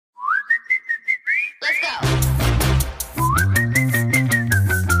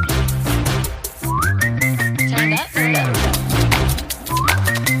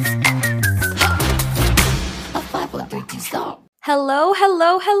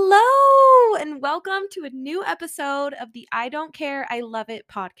Hello, hello, and welcome to a new episode of the I Don't Care, I Love It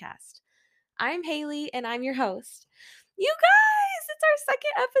podcast. I'm Haley and I'm your host. You guys, it's our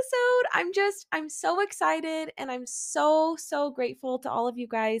second episode. I'm so excited and I'm so grateful to all of you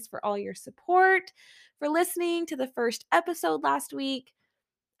guys for all your support, for listening to the first episode last week.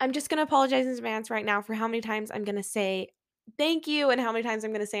 I'm just going to apologize in advance right now for how many times I'm going to say thank you and how many times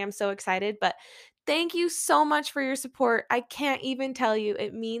I'm going to say I'm so excited, but thank you so much for your support. I can't even tell you.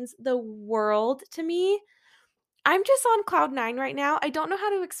 It means the world to me. I'm just on cloud nine right now. I don't know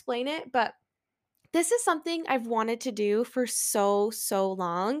how to explain it, but this is something I've wanted to do for so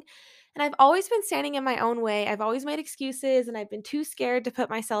long. And I've always been standing in my own way. I've always made excuses and I've been too scared to put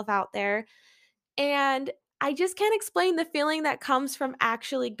myself out there. And I just can't explain the feeling that comes from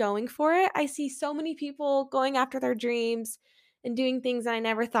actually going for it. I see so many people going after their dreams and doing things that I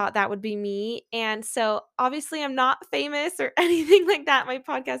never thought that would be me. And so obviously I'm not famous or anything like that. My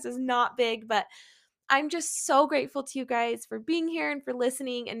podcast is not big, but I'm just so grateful to you guys for being here and for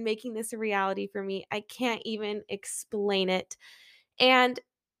listening and making this a reality for me. I can't even explain it. And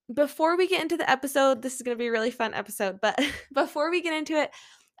before we get into the episode, this is going to be a really fun episode, but before we get into it,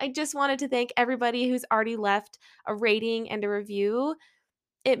 I just wanted to thank everybody who's already left a rating and a review.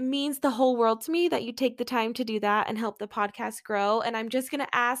 It means the whole world to me that you take the time to do that and help the podcast grow. And I'm just going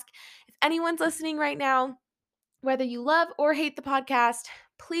to ask if anyone's listening right now, whether you love or hate the podcast,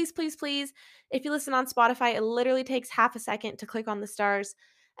 please, if you listen on Spotify, it literally takes half a second to click on the stars.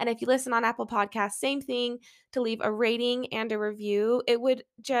 And if you listen on Apple Podcasts, same thing, to leave a rating and a review. It would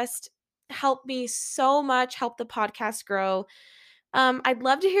just help me so much, help the podcast grow. I'd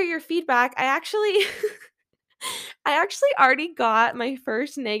love to hear your feedback. I actually I actually already got my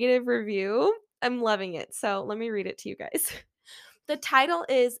first negative review. I'm loving it. So let me read it to you guys. The title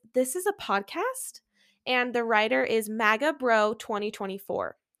is This is a Podcast, and the writer is MAGA Bro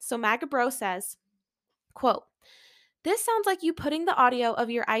 2024. So MAGA Bro says, quote, "This sounds like you putting the audio of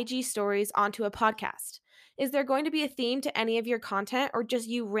your IG stories onto a podcast. Is there going to be a theme to any of your content or just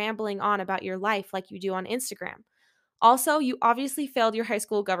you rambling on about your life like you do on Instagram? Also, you obviously failed your high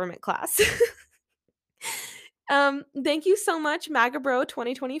school government class." Thank you so much, MAGABro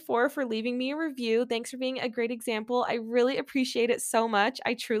 2024, for leaving me a review. Thanks for being a great example. I really appreciate it so much.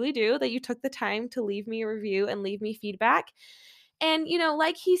 I truly do, that you took the time to leave me a review and leave me feedback. And,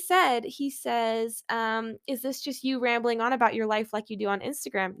 like he said, he says, is this just you rambling on about your life like you do on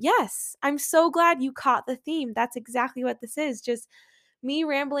Instagram? Yes, I'm so glad you caught the theme. That's exactly what this is. Just me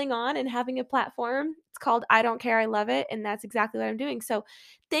rambling on and having a platform. It's called I Don't Care, I Love It. And that's exactly what I'm doing. So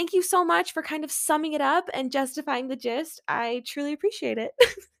thank you so much for kind of summing it up and justifying the gist. I truly appreciate it.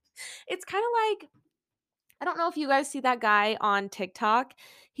 It's kind of like, I don't know if you guys see that guy on TikTok.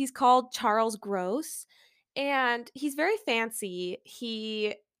 He's called Charles Gross and he's very fancy.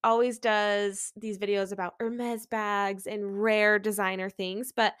 He always does these videos about Hermes bags and rare designer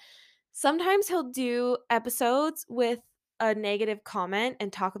things, but sometimes he'll do episodes with a negative comment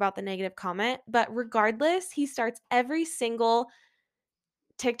and talk about the negative comment. But regardless, he starts every single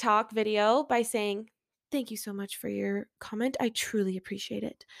TikTok video by saying, "Thank you so much for your comment. I truly appreciate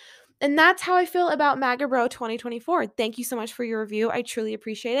it." And that's how I feel about MAGABro 2024. Thank you so much for your review. I truly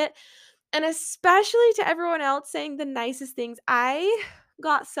appreciate it. And especially to everyone else saying the nicest things. I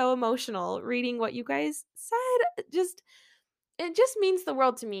got so emotional reading what you guys said. It just means the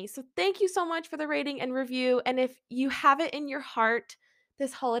world to me. So thank you so much for the rating and review. And if you have it in your heart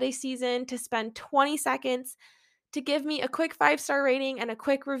this holiday season to spend 20 seconds to give me a quick 5-star rating and a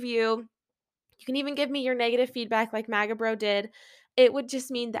quick review, you can even give me your negative feedback like MAGABro did. It would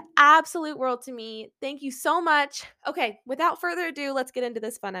just mean the absolute world to me. Thank you so much. Okay, without further ado, let's get into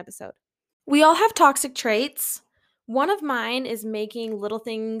this fun episode. We all have toxic traits. One of mine is making little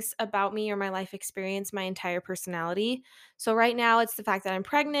things about me or my life experience my entire personality. So right now it's the fact that I'm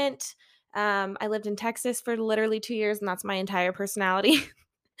pregnant. I lived in Texas for literally 2 years, and that's my entire personality.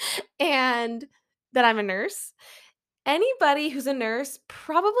 And that I'm a nurse. Anybody who's a nurse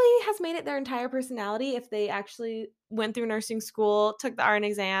probably has made it their entire personality if they actually went through nursing school, took the RN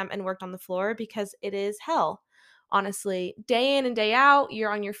exam, and worked on the floor, because it is hell. Honestly, day in and day out,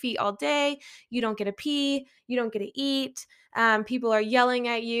 you're on your feet all day. You don't get to pee. You don't get to eat. People are yelling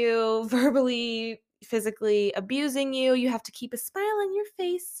at you, verbally, physically abusing you. You have to keep a smile on your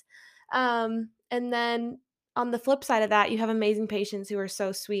face. And then on the flip side of that, you have amazing patients who are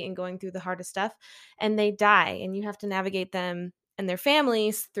so sweet and going through the hardest stuff, and they die, and you have to navigate them and their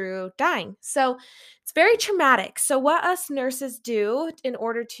families through dying. So it's very traumatic. So what us nurses do in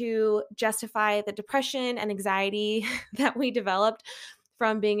order to justify the depression and anxiety that we developed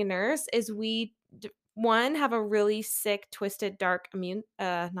from being a nurse is we one, have a really sick, twisted, dark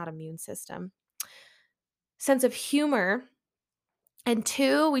sense of humor. And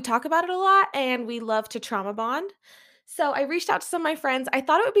two, we talk about it a lot and we love to trauma bond. So I reached out to some of my friends. I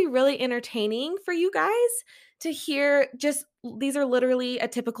thought it would be really entertaining for you guys to hear just these are literally a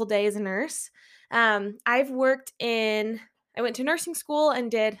typical day as a nurse. I went to nursing school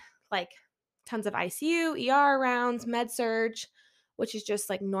and did like tons of ICU, ER rounds, med surge, which is just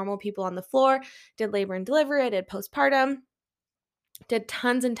like normal people on the floor. Did labor and delivery, I did postpartum, did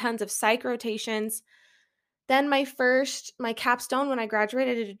tons and tons of psych rotations. Then my capstone, when I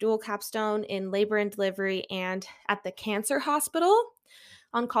graduated, I did a dual capstone in labor and delivery and at the cancer hospital,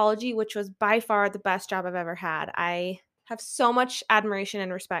 oncology, which was by far the best job I've ever had. I have so much admiration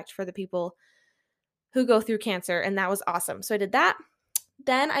and respect for the people who go through cancer, and that was awesome. So I did that.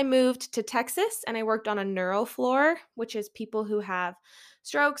 Then I moved to Texas and I worked on a neuro floor, which is people who have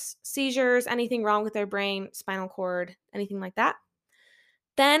strokes, seizures, anything wrong with their brain, spinal cord, anything like that.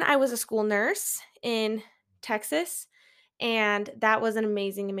 Then I was a school nurse in Texas, and that was an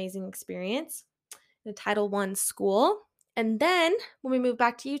amazing, amazing experience in a Title I school. And then when we moved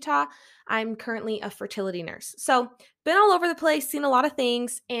back to Utah, I'm currently a fertility nurse. So been all over the place, seen a lot of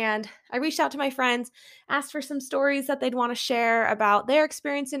things, and I reached out to my friends, asked for some stories that they'd want to share about their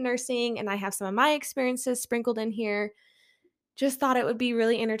experience in nursing, and I have some of my experiences sprinkled in here. Just thought it would be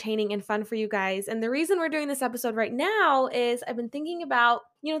really entertaining and fun for you guys. And the reason we're doing this episode right now is I've been thinking about,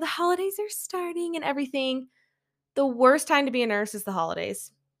 the holidays are starting and everything. The worst time to be a nurse is the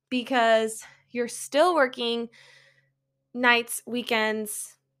holidays because you're still working nights,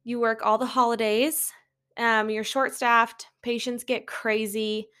 weekends, you work all the holidays. You're short-staffed, patients get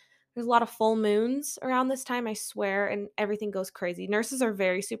crazy. There's a lot of full moons around this time, I swear, and everything goes crazy. Nurses are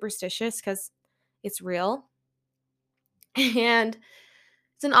very superstitious because it's real. And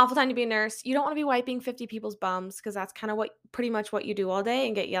it's an awful time to be a nurse. You don't want to be wiping 50 people's bums because that's kind of pretty much what you do all day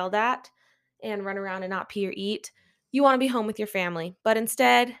and get yelled at and run around and not pee or eat. You want to be home with your family, but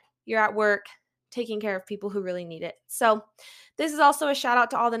instead you're at work taking care of people who really need it. So this is also a shout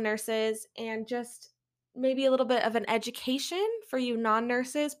out to all the nurses and just maybe a little bit of an education for you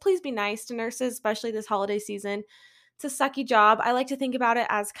non-nurses. Please be nice to nurses, especially this holiday season. It's a sucky job. I like to think about it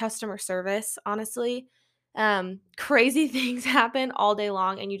as customer service, honestly. Crazy things happen all day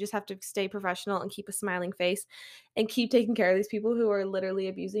long and you just have to stay professional and keep a smiling face and keep taking care of these people who are literally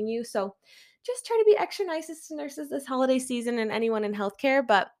abusing you. So just try to be extra nicest to nurses this holiday season and anyone in healthcare.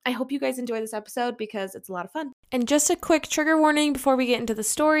 But I hope you guys enjoy this episode because it's a lot of fun. And just a quick trigger warning before we get into the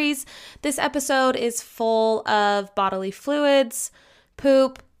stories. This episode is full of bodily fluids,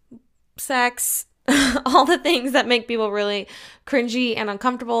 poop, sex, all the things that make people really cringy and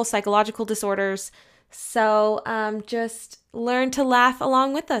uncomfortable, psychological disorders. So just learn to laugh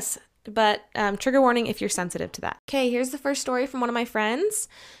along with us. But trigger warning if you're sensitive to that. Okay, here's the first story from one of my friends.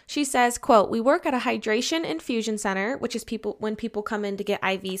 She says, quote, "We work at a hydration infusion center," which is when people come in to get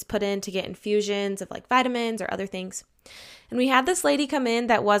IVs put in to get infusions of like vitamins or other things. And we had this lady come in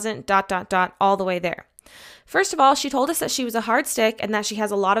that wasn't ... all the way there. First of all, she told us that she was a hard stick and that she has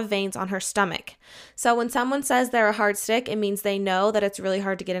a lot of veins on her stomach. So when someone says they're a hard stick, it means they know that it's really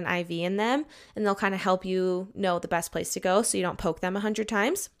hard to get an IV in them, and they'll kind of help you know the best place to go so you don't poke them 100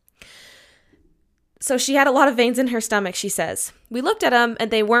 times. So she had a lot of veins in her stomach, she says. We looked at them and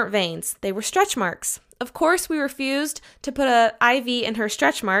they weren't veins. They were stretch marks. Of course, we refused to put an IV in her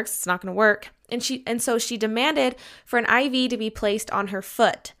stretch marks. It's not going to work. And so she demanded for an IV to be placed on her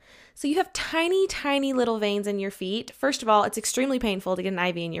foot. So you have tiny, tiny little veins in your feet. First of all, it's extremely painful to get an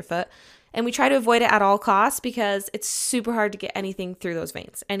IV in your foot. And we try to avoid it at all costs because it's super hard to get anything through those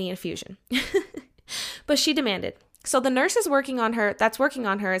veins, any infusion. But she demanded. So the nurse working on her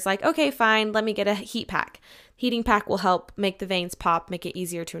is like, okay, fine, let me get a heat pack. Heating pack will help make the veins pop, make it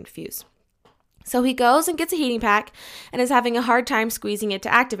easier to infuse. So he goes and gets a heating pack and is having a hard time squeezing it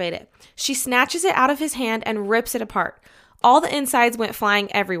to activate it. She snatches it out of his hand and rips it apart. All the insides went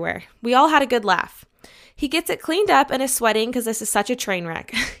flying everywhere. We all had a good laugh. He gets it cleaned up and is sweating because this is such a train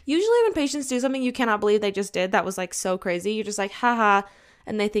wreck. Usually when patients do something you cannot believe they just did, that was like so crazy, you're just like, haha,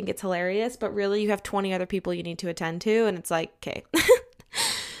 and they think it's hilarious, but really you have 20 other people you need to attend to, and it's like, okay.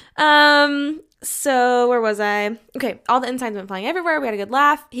 So where was I? Okay, all the insides went flying everywhere. We had a good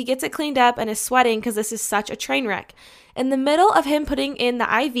laugh. He gets it cleaned up and is sweating because this is such a train wreck. In the middle of him putting in the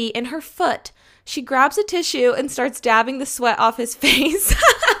IV in her foot, she grabs a tissue and starts dabbing the sweat off his face.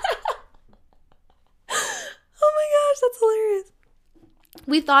 Oh my gosh, that's hilarious.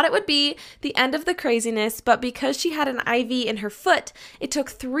 We thought it would be the end of the craziness, but because she had an IV in her foot, it took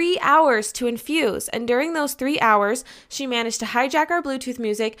 3 hours to infuse. And during those 3 hours, she managed to hijack our Bluetooth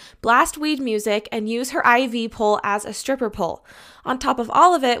music, blast weed music, and use her IV pole as a stripper pole. On top of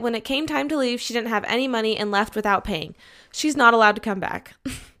all of it, when it came time to leave, she didn't have any money and left without paying. She's not allowed to come back.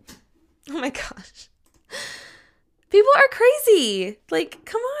 Oh my gosh. People are crazy. Like,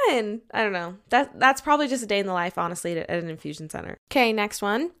 come on. I don't know. That's probably just a day in the life, honestly, at an infusion center. Okay, next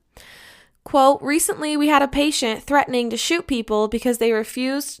one. Quote, recently we had a patient threatening to shoot people because they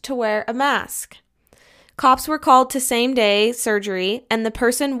refused to wear a mask. Cops were called to same-day surgery, and the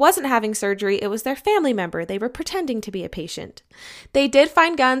person wasn't having surgery. It was their family member. They were pretending to be a patient. They did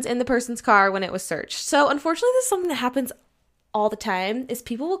find guns in the person's car when it was searched. So, unfortunately, this is something that happens all the time, is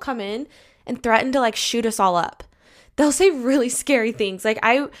people will come in and threaten to, like, shoot us all up. They'll say really scary things. Like,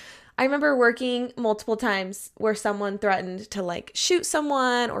 I remember working multiple times where someone threatened to, like, shoot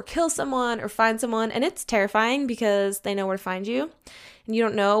someone or kill someone or find someone, and it's terrifying because they know where to find you, and you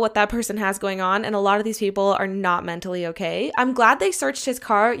don't know what that person has going on, and a lot of these people are not mentally okay. I'm glad they searched his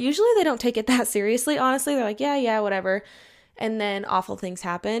car. Usually they don't take it that seriously, honestly. They're like, yeah, whatever, and then awful things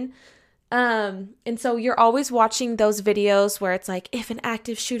happen. And so you're always watching those videos where it's like, if an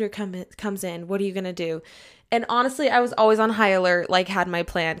active shooter comes in, what are you gonna do? And honestly, I was always on high alert, like had my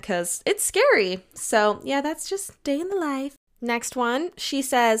plan, because it's scary. So yeah, that's just day in the life. Next one, she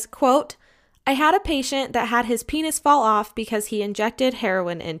says, quote, I had a patient that had his penis fall off because he injected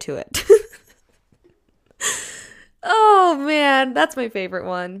heroin into it. Oh man, that's my favorite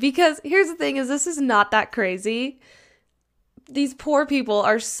one. Because here's the thing is, this is not that crazy. These poor people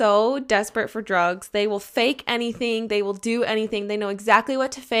are so desperate for drugs. They will fake anything. They will do anything. They know exactly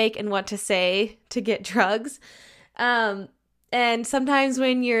what to fake and what to say to get drugs. And sometimes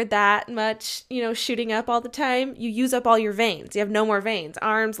when you're that much, shooting up all the time, you use up all your veins. You have no more veins,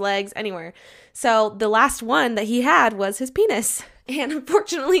 arms, legs, anywhere. So the last one that he had was his penis. And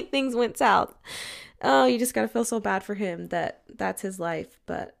unfortunately, things went south. Oh, you just got to feel so bad for him that's his life.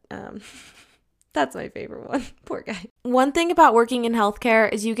 But, that's my favorite one. Poor guy. One thing about working in healthcare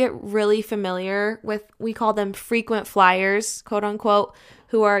is you get really familiar with, we call them frequent flyers, quote unquote,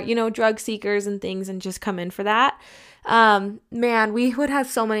 who are, drug seekers and things and just come in for that. Man, we would have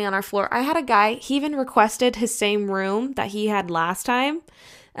so many on our floor. I had a guy, he even requested his same room that he had last time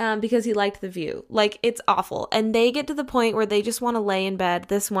because he liked the view. Like, it's awful. And they get to the point where they just want to lay in bed.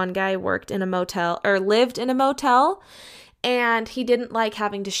 This one guy lived in a motel. And he didn't like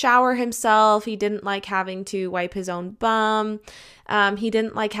having to shower himself. He didn't like having to wipe his own bum. He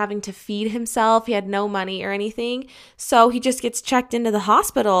didn't like having to feed himself. He had no money or anything. So he just gets checked into the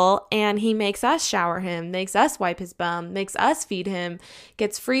hospital and he makes us shower him, makes us wipe his bum, makes us feed him,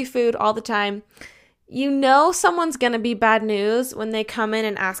 gets free food all the time. Someone's going to be bad news when they come in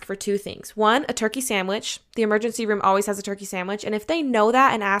and ask for two things. One, a turkey sandwich. The emergency room always has a turkey sandwich. And if they know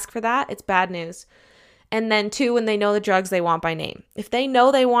that and ask for that, it's bad news. And then two, when they know the drugs they want by name. If they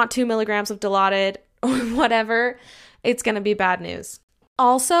know they want 2 milligrams of Dilaudid or whatever, it's going to be bad news.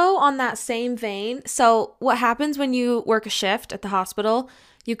 Also, on that same vein, so what happens when you work a shift at the hospital,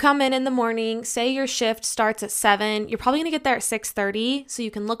 you come in the morning, say your shift starts at 7, you're probably going to get there at 6:30, so you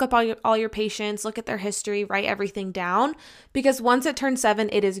can look up all your patients, look at their history, write everything down, because once it turns 7,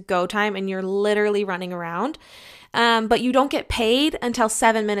 it is go time and you're literally running around. But you don't get paid until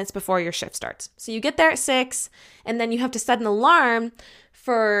 7 minutes before your shift starts. So you get there at 6, and then you have to set an alarm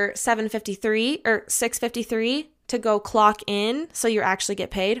for 7:53 or 6:53 to go clock in so you actually get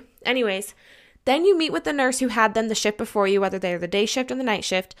paid. Anyways, then you meet with the nurse who had them the shift before you, whether they're the day shift or the night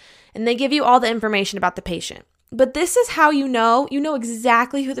shift, and they give you all the information about the patient. But this is how you know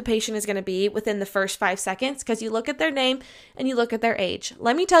exactly who the patient is going to be within the first 5 seconds, because you look at their name and you look at their age.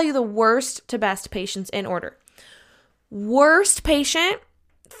 Let me tell you the worst to best patients in order. Worst patient,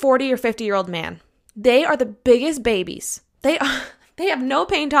 40 or 50-year-old man. They are the biggest babies. They have no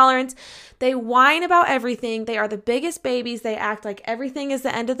pain tolerance. They whine about everything. They are the biggest babies. They act like everything is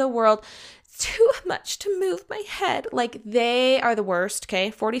the end of the world. It's too much to move my head. Like, they are the worst, okay?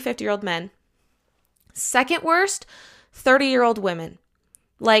 40, 50-year-old men. Second worst, 30-year-old women.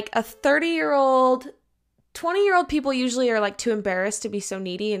 Like, a 30-year-old, 20-year-old people usually are like too embarrassed to be so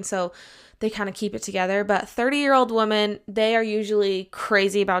needy, and so they kind of keep it together. But 30-year-old women, they are usually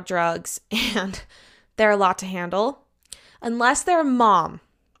crazy about drugs and they're a lot to handle. Unless they're a mom,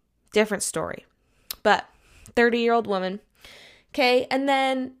 different story. But 30-year-old woman. Okay, and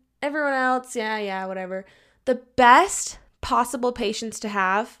then everyone else, yeah, whatever. The best possible patients to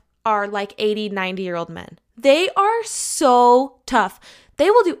have are like 80, 90-year-old men. They are so tough.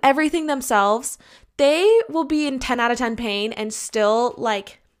 They will do everything themselves. They will be in 10 out of 10 pain and still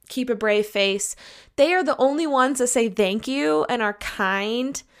like keep a brave face. They are the only ones that say thank you and are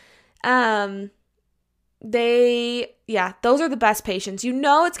kind. Those are the best patients. You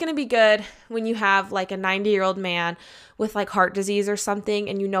know it's going to be good when you have like a 90-year-old man with like heart disease or something,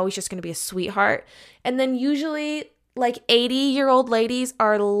 and you know he's just going to be a sweetheart. And then usually like 80-year-old ladies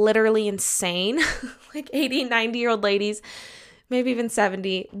are literally insane. Like 80, 90-year-old ladies, maybe even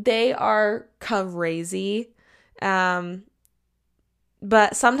 70. They are crazy.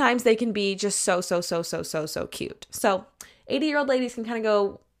 But sometimes they can be just so cute. So 80-year-old ladies can kind of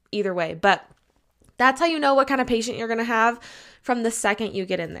go either way, but that's how you know what kind of patient you're going to have from the second you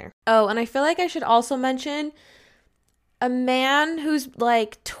get in there. Oh, and I feel like I should also mention a man who's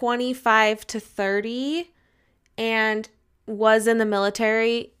like 25 to 30 and was in the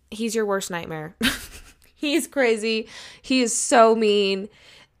military. He's your worst nightmare. He's crazy. He is so mean.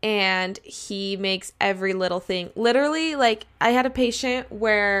 And he makes every little thing. Literally, like, I had a patient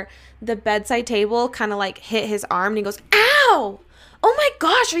where the bedside table kind of like hit his arm and he goes, ow! Oh my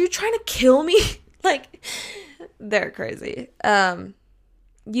gosh, are you trying to kill me? Like, they're crazy.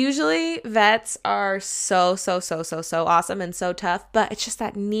 Usually vets are so awesome and so tough, but it's just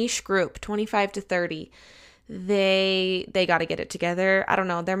that niche group, 25 to 30. They got to get it together. I don't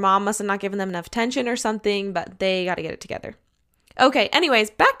know. Their mom must have not given them enough attention or something, but they got to get it together. Okay, anyways,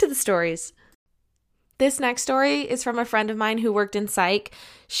 back to the stories. This next story is from a friend of mine who worked in psych.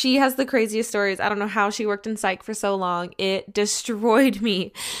 She has the craziest stories. I don't know how she worked in psych for so long. It destroyed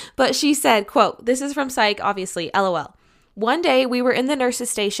me. But she said, quote, this is from psych, obviously, LOL. One day, we were in the nurse's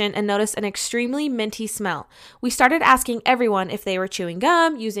station and noticed an extremely minty smell. We started asking everyone if they were chewing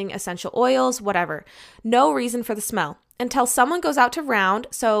gum, using essential oils, whatever. No reason for the smell. Until someone goes out to round.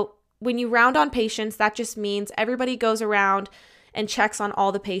 So when you round on patients, that just means everybody goes around and checks on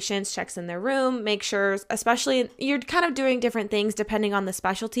all the patients, checks in their room, make sure, especially, you're kind of doing different things depending on the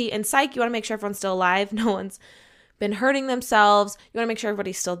specialty. In psych, you want to make sure everyone's still alive. No one's been hurting themselves. You want to make sure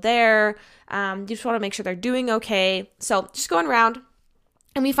everybody's still there. You just want to make sure they're doing okay. So just going around,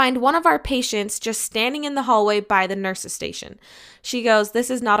 and we find one of our patients just standing in the hallway by the nurse's station. She goes, this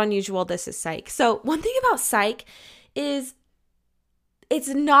is not unusual. This is psych. So one thing about psych is it's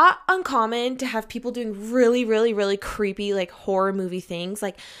not uncommon to have people doing really creepy, like horror movie things,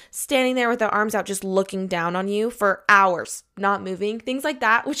 like standing there with their arms out, just looking down on you for hours, not moving, things like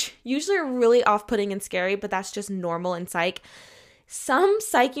that, which usually are really off-putting and scary, but that's just normal in psych. Some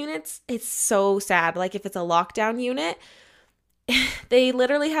psych units, it's so sad. Like if it's a lockdown unit, they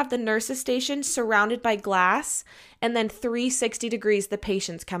literally have the nurse's station surrounded by glass, and then 360 degrees, the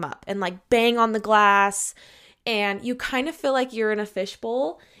patients come up and like bang on the glass. And you kind of feel like you're in a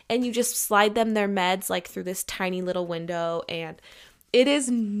fishbowl and you just slide them their meds like through this tiny little window, and it is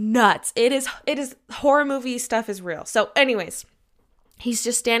nuts. It is horror movie stuff is real. So anyways, he's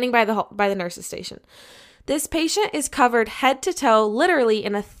just standing by the nurse's station. This patient is covered head to toe, literally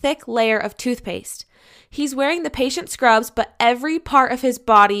in a thick layer of toothpaste. He's wearing the patient scrubs, but every part of his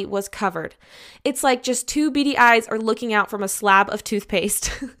body was covered. It's like just two beady eyes are looking out from a slab of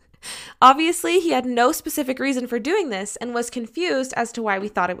toothpaste. Obviously, he had no specific reason for doing this and was confused as to why we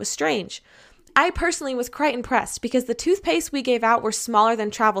thought it was strange. I personally was quite impressed because the toothpaste we gave out were smaller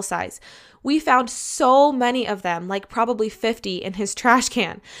than travel size. We found so many of them, like probably 50 in his trash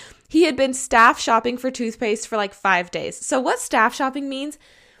can. He had been staff shopping for toothpaste for like 5 days. So what staff shopping means,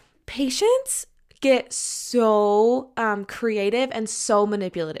 patients get so creative and so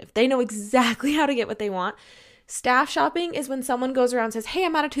manipulative. They know exactly how to get what they want. Staff shopping is when someone goes around and says, hey,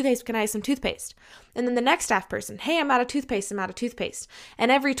 I'm out of toothpaste. Can I have some toothpaste? And then the next staff person, hey, I'm out of toothpaste. I'm out of toothpaste.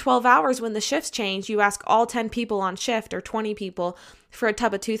 And every 12 hours when the shifts change, you ask all 10 people on shift or 20 people for a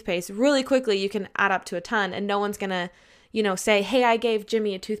tub of toothpaste. Really quickly, you can add up to a ton, and no one's going to, say, hey, I gave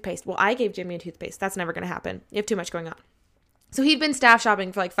Jimmy a toothpaste. Well, I gave Jimmy a toothpaste. That's never going to happen. You have too much going on. So he'd been staff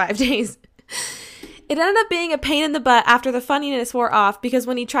shopping for like 5 days. It ended up being a pain in the butt after the funniness wore off because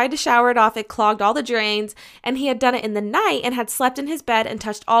when he tried to shower it off, it clogged all the drains, and he had done it in the night and had slept in his bed and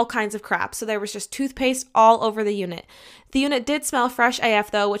touched all kinds of crap. So there was just toothpaste all over the unit. The unit did smell fresh AF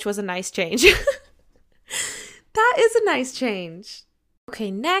though, which was a nice change. That is a nice change.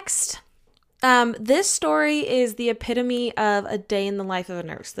 Okay, next. This story is the epitome of a day in the life of a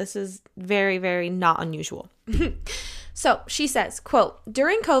nurse. This is very, very not unusual. So she says, quote,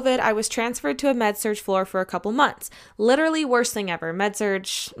 during COVID, I was transferred to a med-surg floor for a couple months. Literally worst thing ever. Med-surg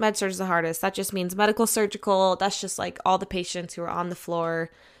is the hardest. That just means medical surgical. That's just like all the patients who are on the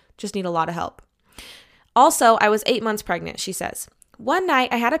floor just need a lot of help. Also, I was 8 months pregnant, she says. One night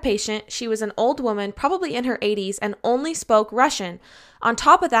I had a patient. She was an old woman, probably in her 80s, and only spoke Russian. On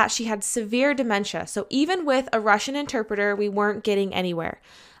top of that, she had severe dementia. So even with a Russian interpreter, we weren't getting anywhere.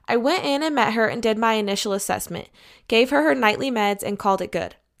 I went in and met her and did my initial assessment, gave her nightly meds, and called it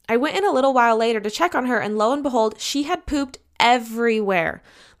good. I went in a little while later to check on her, and lo and behold, she had pooped everywhere.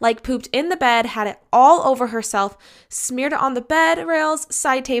 Like pooped in the bed, had it all over herself, smeared it on the bed rails,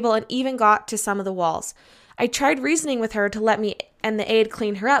 side table, and even got to some of the walls. I tried reasoning with her to let me and the aide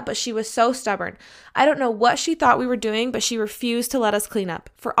clean her up, but she was so stubborn. I don't know what she thought we were doing, but she refused to let us clean up.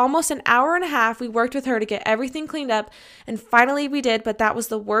 For almost an hour and a half, we worked with her to get everything cleaned up, and finally we did, but that was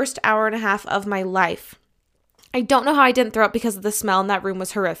the worst hour and a half of my life. I don't know how I didn't throw up because of the smell, and that room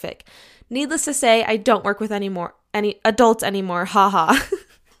was horrific. Needless to say, I don't work with any adults anymore. Haha.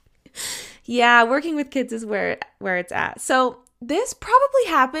 Yeah, working with kids is where it's at. So this probably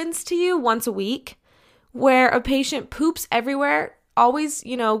happens to you once a week, where a patient poops everywhere. Always,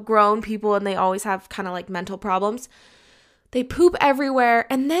 grown people, and they always have kind of like mental problems. They poop everywhere,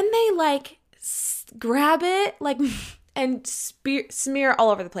 and then they grab it and smear all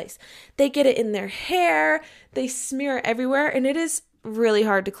over the place. They get it in their hair, they smear it everywhere, and it is really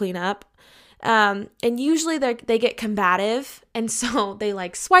hard to clean up. And usually they get combative, and so they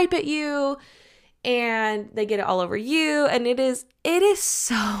swipe at you, and they get it all over you, and it is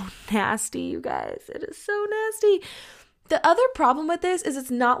so nasty, you guys. It is so nasty. The other problem with this is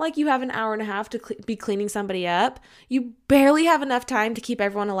it's not like you have an hour and a half to be cleaning somebody up. You barely have enough time to keep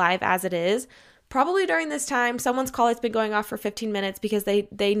everyone alive as it is. Probably during this time, someone's call has been going off for 15 minutes because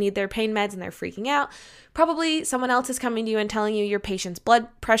they need their pain meds and they're freaking out. Probably someone else is coming to you and telling you your patient's blood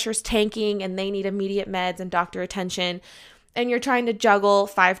pressure's tanking and they need immediate meds and doctor attention. And you're trying to juggle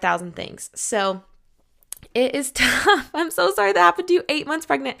 5,000 things. So it is tough. I'm so sorry that happened to you 8 months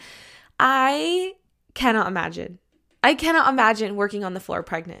pregnant. I cannot imagine. I cannot imagine working on the floor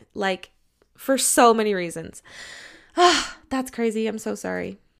pregnant, for so many reasons. That's crazy. I'm so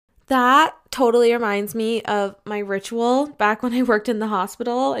sorry. That totally reminds me of my ritual back when I worked in the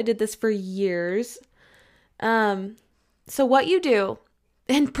hospital. I did this for years. So what you do,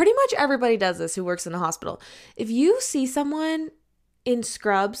 and pretty much everybody does this who works in the hospital. If you see someone in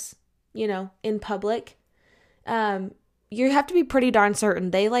scrubs, in public, you have to be pretty darn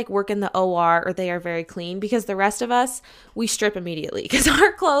certain they work in the OR or they are very clean, because the rest of us, we strip immediately because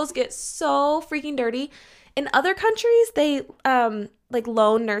our clothes get so freaking dirty. In other countries, they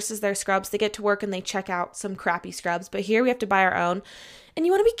loan nurses their scrubs. They get to work and they check out some crappy scrubs. But here we have to buy our own. And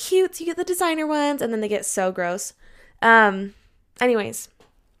you want to be cute, so you get the designer ones, and then they get so gross. Anyways,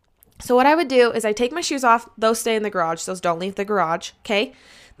 so what I would do is I take my shoes off. Those stay in the garage. Those don't leave the garage, okay?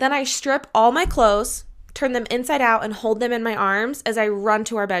 Then I strip all my clothes, turn them inside out, and hold them in my arms as I run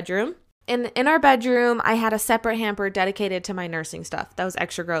to our bedroom. And in our bedroom, I had a separate hamper dedicated to my nursing stuff. That was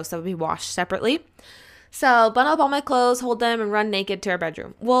extra gross. That would be washed separately. So bundle up all my clothes, hold them, and run naked to our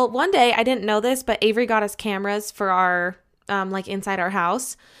bedroom. Well, one day, I didn't know this, but Avery got us cameras for our, inside our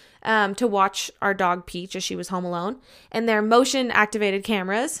house to watch our dog Peach as she was home alone. And they're motion-activated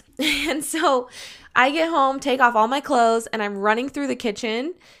cameras. And so I get home, take off all my clothes, and I'm running through the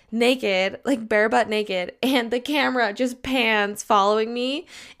kitchen naked, bare butt naked. And the camera just pans following me.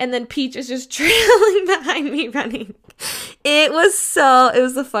 And then Peach is just trailing behind me running. It was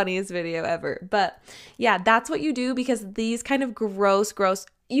the funniest video ever. But yeah, that's what you do, because these kind of gross,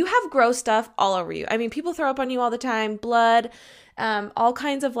 you have gross stuff all over you. I mean, people throw up on you all the time, blood, all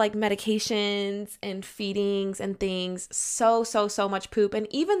kinds of medications and feedings and things. So much poop. And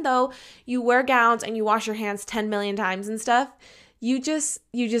even though you wear gowns and you wash your hands 10 million times and stuff, you just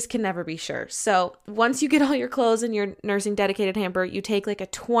can never be sure. So once you get all your clothes in your nursing dedicated hamper, you take a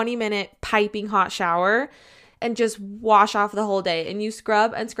 20-minute piping hot shower and just wash off the whole day. And you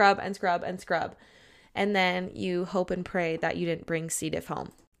scrub and scrub and scrub and scrub. And then you hope and pray that you didn't bring C. diff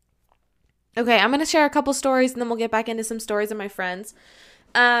home. Okay, I'm going to share a couple stories, and then we'll get back into some stories of my friends.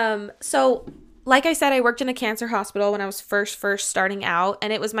 So like I said, I worked in a cancer hospital when I was first starting out,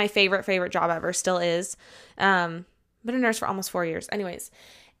 and it was my favorite job ever, still is. Been a nurse for almost 4 years. Anyways,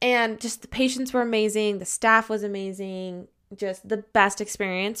 and just the patients were amazing. The staff was amazing. Just the best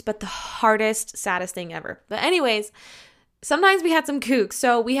experience, but the hardest, saddest thing ever. But anyways, sometimes we had some kooks.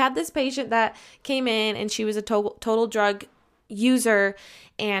 So we had this patient that came in, and she was a total drug user,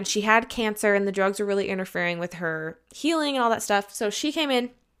 and she had cancer, and the drugs were really interfering with her healing and all that stuff. So she came in,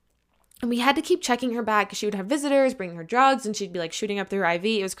 and we had to keep checking her bag because she would have visitors bringing her drugs, and she'd be shooting up through her IV.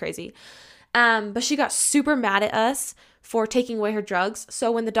 It was crazy. But she got super mad at us for taking away her drugs.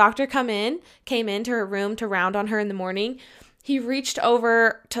 So when the doctor came into her room to round on her in the morning, he reached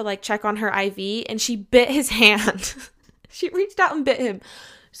over to check on her IV, and she bit his hand. She reached out and bit him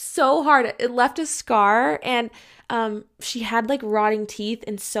so hard. It left a scar, and she had like rotting teeth,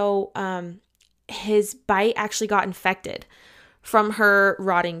 and so his bite actually got infected from her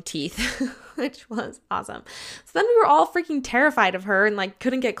rotting teeth, which was awesome. So then we were all freaking terrified of her and like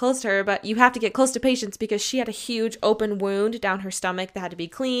couldn't get close to her, but you have to get close to patients because she had a huge open wound down her stomach that had to be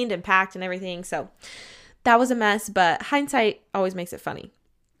cleaned and packed and everything. So that was a mess, but hindsight always makes it funny.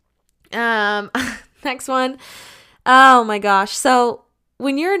 Next one. Oh my gosh. So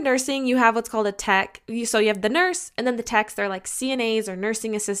when you're in nursing, you have what's called a tech. So you have the nurse and then the techs. They're like CNAs or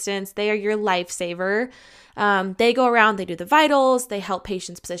nursing assistants. They are your lifesaver. They go around, they do the vitals, they help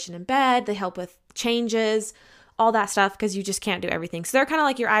patients position in bed, they help with changes, all that stuff, because you just can't do everything. So they're kind of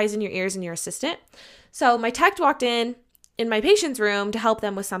like your eyes and your ears and your assistant. So my tech walked in my patient's room to help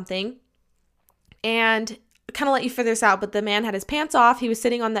them with something, and kind of let you figure this out, but the man had his pants off, he was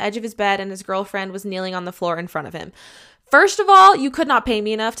sitting on the edge of his bed, and his girlfriend was kneeling on the floor in front of him. First of all, you could not pay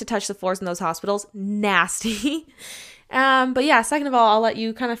me enough to touch the floors in those hospitals. Nasty. But yeah, second of all, I'll let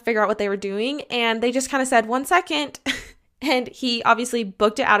you kind of figure out what they were doing. And they just kind of said, 1 second. And he obviously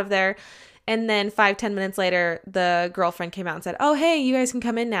booked it out of there. And then 5-10 minutes later, the girlfriend came out and said, oh, hey, you guys can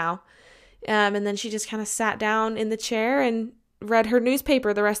come in now. And then she just kind of sat down in the chair and read her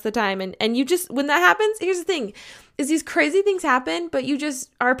newspaper the rest of the time. And you just, when that happens, here's the thing, is these crazy things happen, but you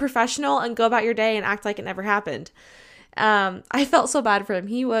just are professional and go about your day and act like it never happened. I felt so bad for him.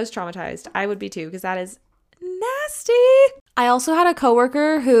 He was traumatized. I would be too, because that is nasty. I also had a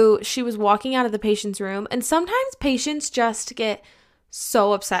coworker who she was walking out of the patient's room, and sometimes patients just get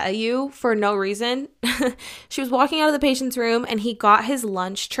so upset at you for no reason. She was walking out of the patient's room and he got his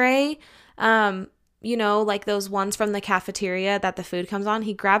lunch tray, you know, like those ones from the cafeteria that the food comes on.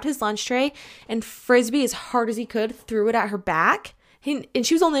 He grabbed his lunch tray and frisbee as hard as he could, threw it at her back. And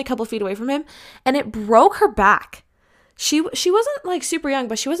she was only a couple feet away from him, and it broke her back. She wasn't like super young,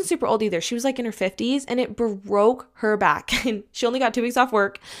 but she wasn't super old either. She was like in her 50s, and it broke her back. And she only got 2 weeks off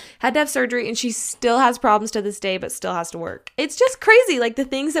work, had to have surgery, and she still has problems to this day, but still has to work. It's just crazy, like the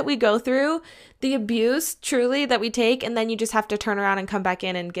things that we go through, the abuse truly that we take, and then you just have to turn around and come back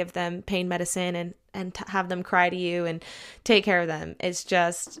in and give them pain medicine and have them cry to you and take care of them. It's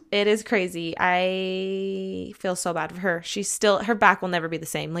just, it is crazy. I feel so bad for her. Her back will never be the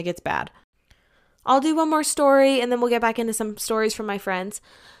same. Like, it's bad. I'll do one more story and then we'll get back into some stories from my friends.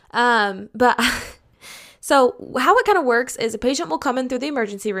 But so how it kind of works is a patient will come in through the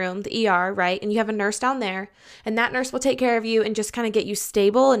emergency room, the ER, right? And you have a nurse down there, and that nurse will take care of you and just kind of get you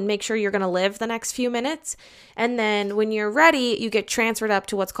stable and make sure you're going to live the next few minutes. And then when you're ready, you get transferred up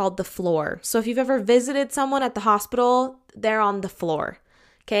to what's called the floor. So if you've ever visited someone at the hospital, they're on the floor.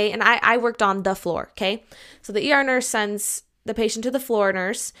 Okay. And I worked on the floor. Okay. So the ER nurse sends the patient to the floor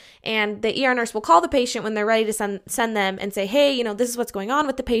nurse, and the ER nurse will call the patient when they're ready to send them and say, hey, you know, this is what's going on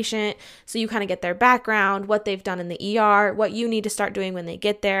with the patient. So you kind of get their background, what they've done in the ER, what you need to start doing when they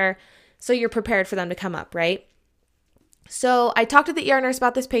get there. So you're prepared for them to come up, right? So I talked to the ER nurse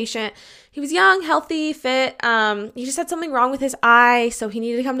about this patient. He was young, healthy, fit. He just had something wrong with his eye. So he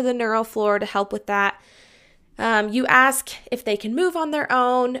needed to come to the neuro floor to help with that. You ask if they can move on their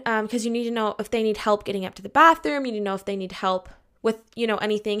own, because you need to know if they need help getting up to the bathroom. You need to know if they need help with, you know,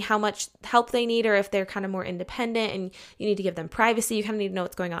 anything, how much help they need, or if they're kind of more independent and you need to give them privacy. You kind of need to know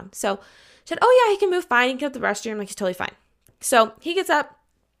what's going on. So she said, oh yeah, he can move fine. He can get to the restroom. Like, he's totally fine. So he gets up,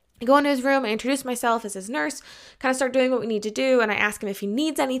 I go into his room, I introduce myself as his nurse, kind of start doing what we need to do. And I ask him if he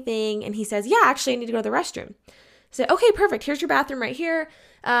needs anything. And he says, yeah, actually I need to go to the restroom. I said, okay, perfect. Here's your bathroom right here.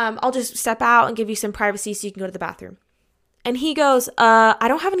 I'll just step out and give you some privacy so you can go to the bathroom. And he goes, I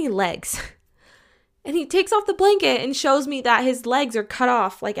don't have any legs. And he takes off the blanket and shows me that his legs are cut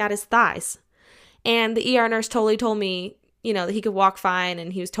off, like at his thighs. And the ER nurse totally told me, you know, that he could walk fine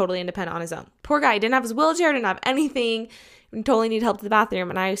and he was totally independent on his own. Poor guy, didn't have his wheelchair, didn't have anything, and totally needed help to the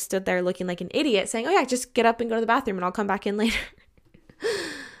bathroom. And I stood there looking like an idiot saying, oh yeah, just get up and go to the bathroom and I'll come back in later.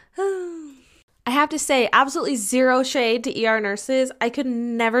 I have to say, absolutely zero shade to ER nurses. I could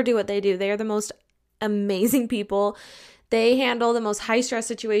never do what they do. They are the most amazing people. They handle the most high-stress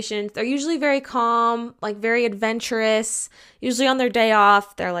situations. They're usually very calm, like very adventurous. Usually on their day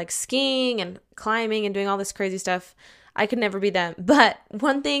off, they're like skiing and climbing and doing all this crazy stuff. I could never be them. But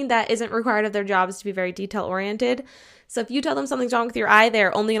one thing that isn't required of their job is to be very detail-oriented. So if you tell them something's wrong with your eye,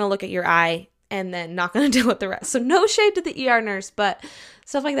 they're only going to look at your eye and then not going to deal with the rest. So no shade to the ER nurse, but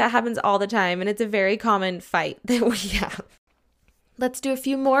stuff like that happens all the time, and it's a very common fight that we have. Let's do a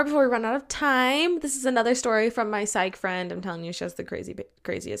few more before we run out of time. This is another story from my psych friend. I'm telling you, she has the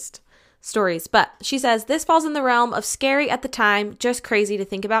craziest stories. But she says, this falls in the realm of scary at the time, just crazy to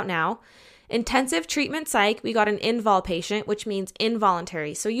think about now. Intensive treatment psych, we got an invol patient, which means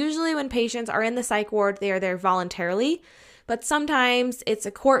involuntary. So usually when patients are in the psych ward, they are there voluntarily, but sometimes it's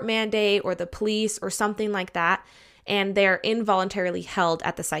a court mandate or the police or something like that, and they're involuntarily held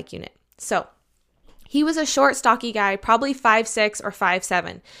at the psych unit. So he was a short, stocky guy, probably 5'6" or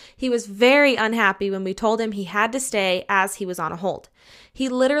 5'7". He was very unhappy when we told him he had to stay as he was on a hold. He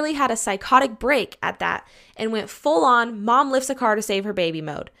literally had a psychotic break at that and went full on mom lifts a car to save her baby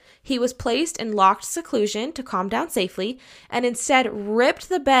mode. He was placed in locked seclusion to calm down safely and instead ripped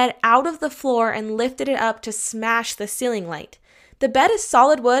the bed out of the floor and lifted it up to smash the ceiling light. The bed is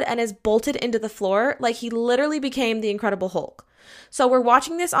solid wood and is bolted into the floor like he literally became the Incredible Hulk. So we're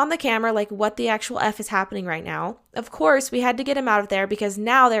watching this on the camera like what the actual F is happening right now. Of course, we had to get him out of there because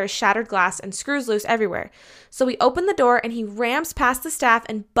now there is shattered glass and screws loose everywhere. So we open the door and he ramps past the staff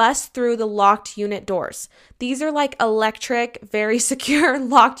and busts through the locked unit doors. These are like electric, very secure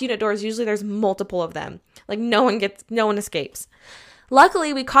locked unit doors. Usually there's multiple of them. Like no one escapes.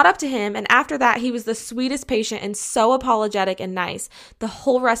 Luckily, we caught up to him, and after that, he was the sweetest patient and so apologetic and nice the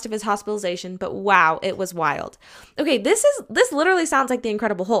whole rest of his hospitalization, but wow, it was wild. Okay, this literally sounds like the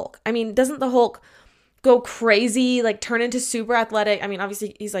Incredible Hulk. I mean, doesn't the Hulk go crazy, like turn into super athletic? I mean,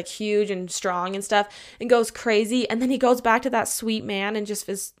 obviously, he's like huge and strong and stuff, and goes crazy, and then he goes back to that sweet man and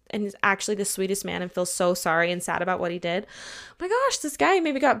is actually the sweetest man and feels so sorry and sad about what he did. Oh my gosh, this guy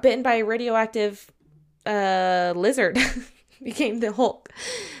maybe got bitten by a radioactive lizard. Became the Hulk.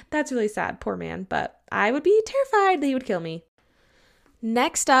 That's really sad, poor man, but I would be terrified that he would kill me.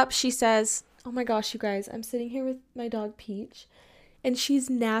 Next up, she says, oh my gosh, you guys, I'm sitting here with my dog Peach, and she's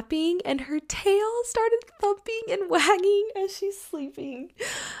napping, and her tail started thumping and wagging as she's sleeping.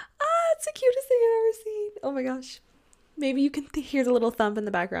 It's the cutest thing I've ever seen. Oh my gosh. Maybe you can hear the little thump in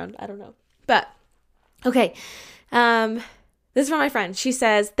the background. I don't know. But, okay. This is from my friend. She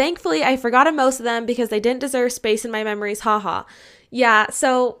says, thankfully, I forgot most of them because they didn't deserve space in my memories. Haha. Yeah,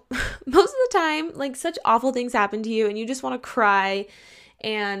 so most of the time, like such awful things happen to you and you just want to cry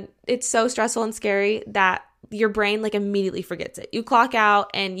and it's so stressful and scary that your brain like immediately forgets it. You clock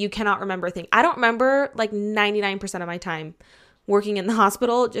out and you cannot remember a thing. I don't remember like 99% of my time working in the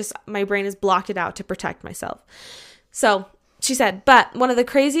hospital. Just my brain has blocked it out to protect myself. So she said, but one of the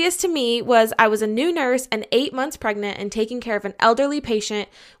craziest to me was I was a new nurse and 8 months pregnant and taking care of an elderly patient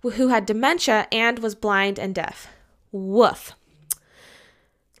who had dementia and was blind and deaf. Woof.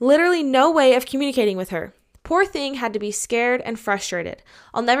 Literally no way of communicating with her. Poor thing had to be scared and frustrated.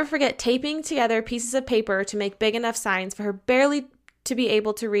 I'll never forget taping together pieces of paper to make big enough signs for her barely to be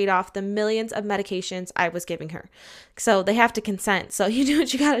able to read off the millions of medications I was giving her. So they have to consent. So you do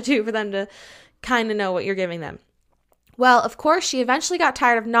what you got to do for them to kind of know what you're giving them. Well, of course, she eventually got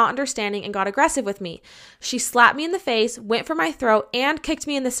tired of not understanding and got aggressive with me. She slapped me in the face, went for my throat, and kicked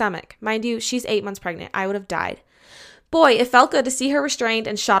me in the stomach. Mind you, she's 8 months pregnant. I would have died. Boy, it felt good to see her restrained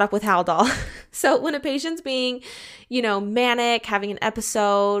and shot up with Haldol. So when a patient's being, manic, having an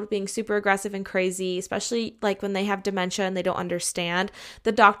episode, being super aggressive and crazy, especially like when they have dementia and they don't understand,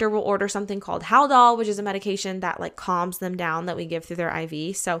 the doctor will order something called Haldol, which is a medication that like calms them down that we give through their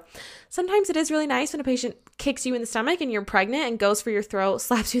IV. So sometimes it is really nice when a patient kicks you in the stomach and you're pregnant and goes for your throat,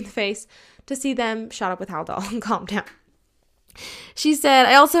 slaps you in the face, to see them shot up with Haldol and calm down. She said,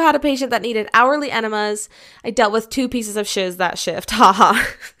 I also had a patient that needed hourly enemas. I dealt with 2 pieces of shiz that shift. Haha.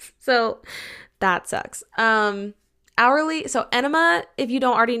 So that sucks. Hourly. So enema, if you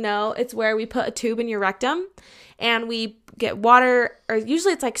don't already know, it's where we put a tube in your rectum and we get water, or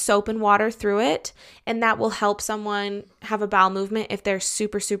usually it's like soap and water through it. And that will help someone have a bowel movement if they're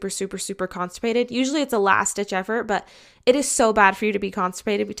super, super, super, super constipated. Usually it's a last ditch effort, but it is so bad for you to be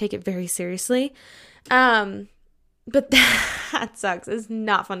constipated. We take it very seriously. But that sucks. It's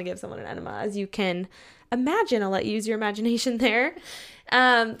not fun to give someone an enema, as you can imagine. I'll let you use your imagination there.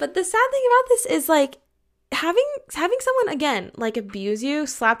 But the sad thing about this is like having someone, again, like abuse you,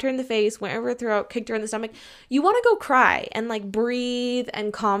 slapped her in the face, went over her throat, kicked her in the stomach. You want to go cry and like breathe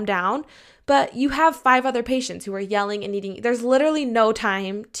and calm down. But you have 5 other patients who are yelling and needing, there's literally no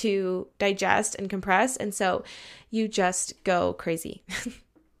time to digest and compress. And so you just go crazy.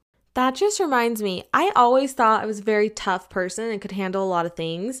 That just reminds me, I always thought I was a very tough person and could handle a lot of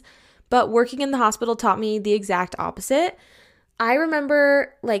things, but working in the hospital taught me the exact opposite. I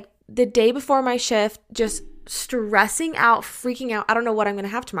remember like the day before my shift, just stressing out, freaking out. I don't know what I'm going to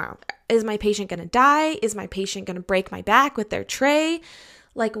have tomorrow. Is my patient going to die? Is my patient going to break my back with their tray?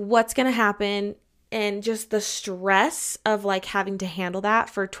 Like what's going to happen? and just the stress of like having to handle that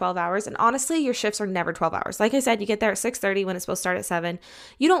for 12 hours. And honestly, your shifts are never 12 hours. Like I said, you get there at 6:30 when it's supposed to start at 7.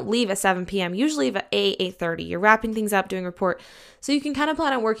 You don't leave at 7 p.m. You usually leave at 8:30. You're wrapping things up, doing report. So you can kind of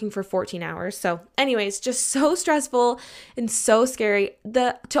plan on working for 14 hours. So anyways, just so stressful and so scary.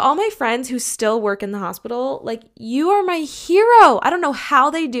 To all my friends who still work in the hospital, like, you are my hero. I don't know how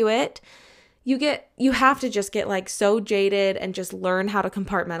they do it. You have to just get like so jaded and just learn how to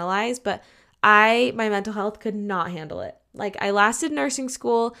compartmentalize. But my mental health could not handle it. Like, I lasted nursing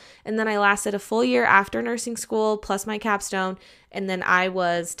school, and then I lasted a full year after nursing school plus my capstone, and then I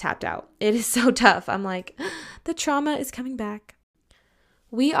was tapped out. It is so tough. I'm like, the trauma is coming back.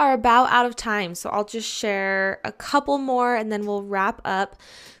 We are about out of time, so I'll just share a couple more and then we'll wrap up.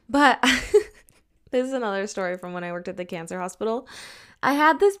 But this is another story from when I worked at the cancer hospital. I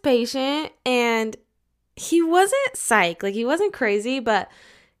had this patient, and he wasn't psych, like, he wasn't crazy, but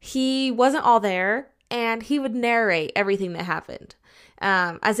he wasn't all there, and he would narrate everything that happened,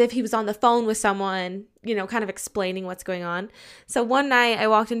 as if he was on the phone with someone, kind of explaining what's going on. So one night I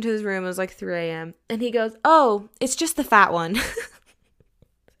walked into his room, it was like 3 a.m., and he goes, "Oh, it's just the fat one."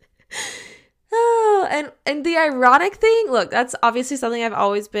 Oh, and the ironic thing, look, that's obviously something I've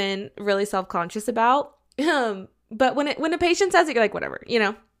always been really self-conscious about. But when a patient says it, you're like, whatever,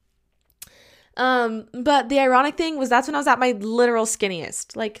 But the ironic thing was that's when I was at my literal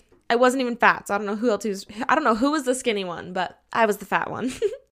skinniest. Like, I wasn't even fat, so I don't know who was the skinny one, but I was the fat one.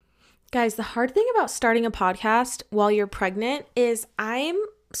 Guys, the hard thing about starting a podcast while you're pregnant is I'm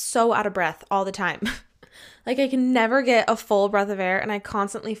so out of breath all the time. Like, I can never get a full breath of air, and I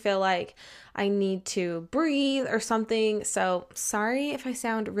constantly feel like I need to breathe or something. So sorry if I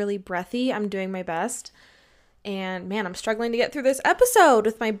sound really breathy. I'm doing my best. And man, I'm struggling to get through this episode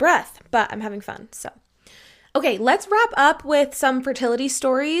with my breath, but I'm having fun. So, okay, let's wrap up with some fertility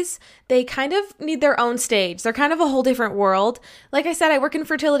stories. They kind of need their own stage. They're kind of a whole different world. Like I said, I work in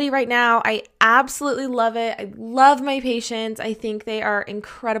fertility right now. I absolutely love it. I love my patients. I think they are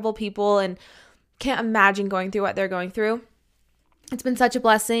incredible people and can't imagine going through what they're going through. It's been such a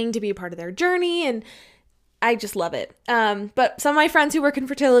blessing to be a part of their journey, and I just love it. But some of my friends who work in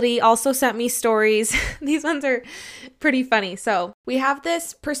fertility also sent me stories. These ones are pretty funny. So we have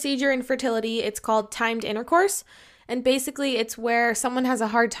this procedure in fertility. It's called timed intercourse. And basically it's where someone has a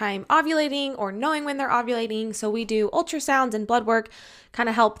hard time ovulating or knowing when they're ovulating. So we do ultrasounds and blood work, kind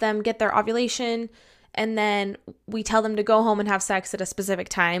of help them get their ovulation. And then we tell them to go home and have sex at a specific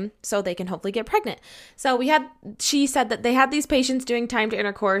time so they can hopefully get pregnant. So she said that they had these patients doing timed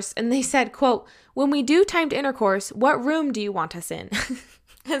intercourse, and they said, quote, "When we do timed intercourse, what room do you want us in?"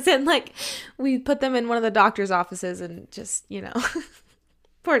 As in, like, we put them in one of the doctor's offices and just,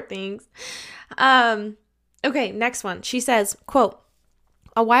 poor things. Okay, next one. She says, quote,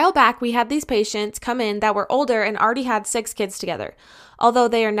 "A while back, we had these patients come in that were older and already had 6 kids together, although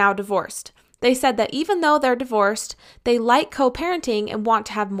they are now divorced. They said that even though they're divorced, they like co-parenting and want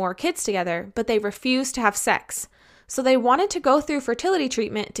to have more kids together, but they refuse to have sex. So they wanted to go through fertility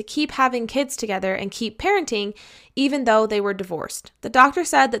treatment to keep having kids together and keep parenting, even though they were divorced. The doctor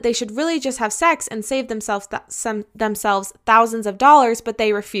said that they should really just have sex and save themselves thousands of dollars, but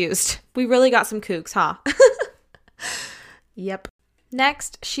they refused. We really got some kooks, huh?" Yep.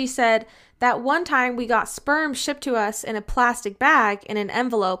 Next, she said that one time we got sperm shipped to us in a plastic bag in an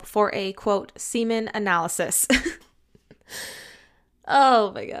envelope for a, quote, semen analysis.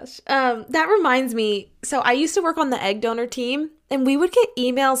 Oh my gosh. That reminds me. So I used to work on the egg donor team, and we would get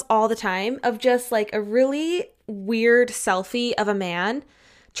emails all the time of just like a really weird selfie of a man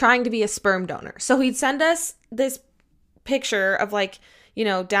trying to be a sperm donor. So he'd send us this picture of like,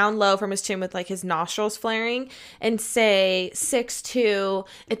 down low from his chin with like his nostrils flaring and say 6'2",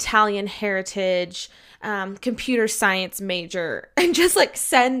 Italian heritage, computer science major, and just like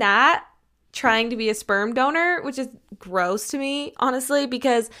send that trying to be a sperm donor, which is gross to me, honestly,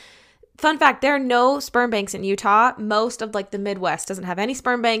 because fun fact, there are no sperm banks in Utah. Most of like the Midwest doesn't have any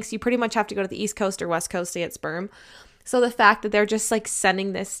sperm banks. You pretty much have to go to the East Coast or West Coast to get sperm. So the fact that they're just like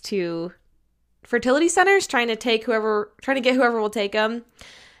sending this to fertility centers, trying to get whoever will take them.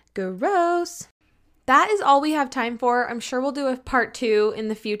 Gross. That is all we have time for. I'm sure we'll do a part 2 in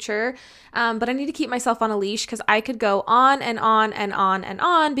the future, but I need to keep myself on a leash because I could go on and on and on and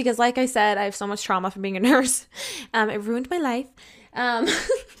on because, like I said, I have so much trauma from being a nurse. It ruined my life.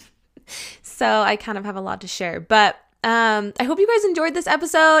 So I kind of have a lot to share, but I hope you guys enjoyed this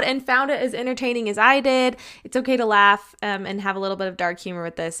episode and found it as entertaining as I did. It's okay to laugh and have a little bit of dark humor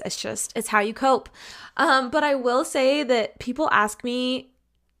with this. It's how you cope. But I will say that people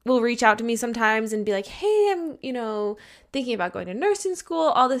will reach out to me sometimes and be like, "Hey, I'm, thinking about going to nursing school,"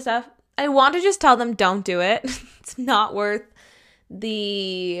 all this stuff. I want to just tell them don't do it. It's not worth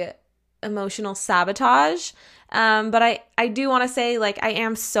the emotional sabotage. But I do want to say, like, I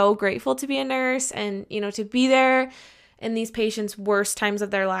am so grateful to be a nurse and, to be there in these patients' worst times of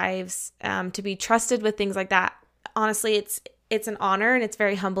their lives, to be trusted with things like that. Honestly, it's an honor and it's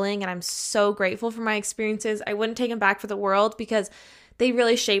very humbling, and I'm so grateful for my experiences. I wouldn't take them back for the world because they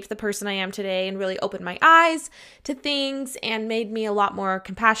really shaped the person I am today and really opened my eyes to things and made me a lot more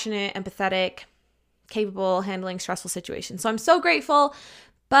compassionate, empathetic, capable handling stressful situations. So I'm so grateful.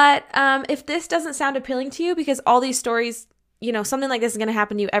 But if this doesn't sound appealing to you, because all these stories, something like this is going to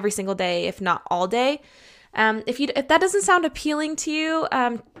happen to you every single day, if not all day. If that doesn't sound appealing to you,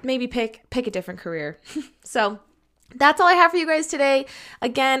 maybe pick a different career. So that's all I have for you guys today.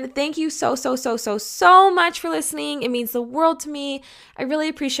 Again, thank you so much for listening. It means the world to me. I really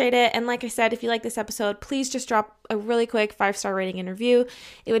appreciate it. And like I said, if you like this episode, please just drop a really quick 5-star rating and review.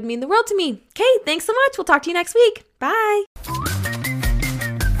 It would mean the world to me. Okay, thanks so much. We'll talk to you next week. Bye.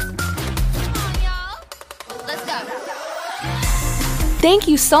 Thank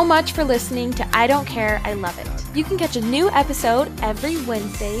you so much for listening to I Don't Care, I Love It. You can catch a new episode every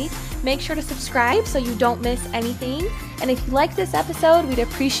Wednesday. Make sure to subscribe so you don't miss anything. And if you like this episode, we'd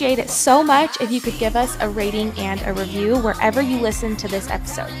appreciate it so much if you could give us a rating and a review wherever you listen to this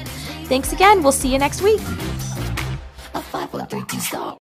episode. Thanks again. We'll see you next week.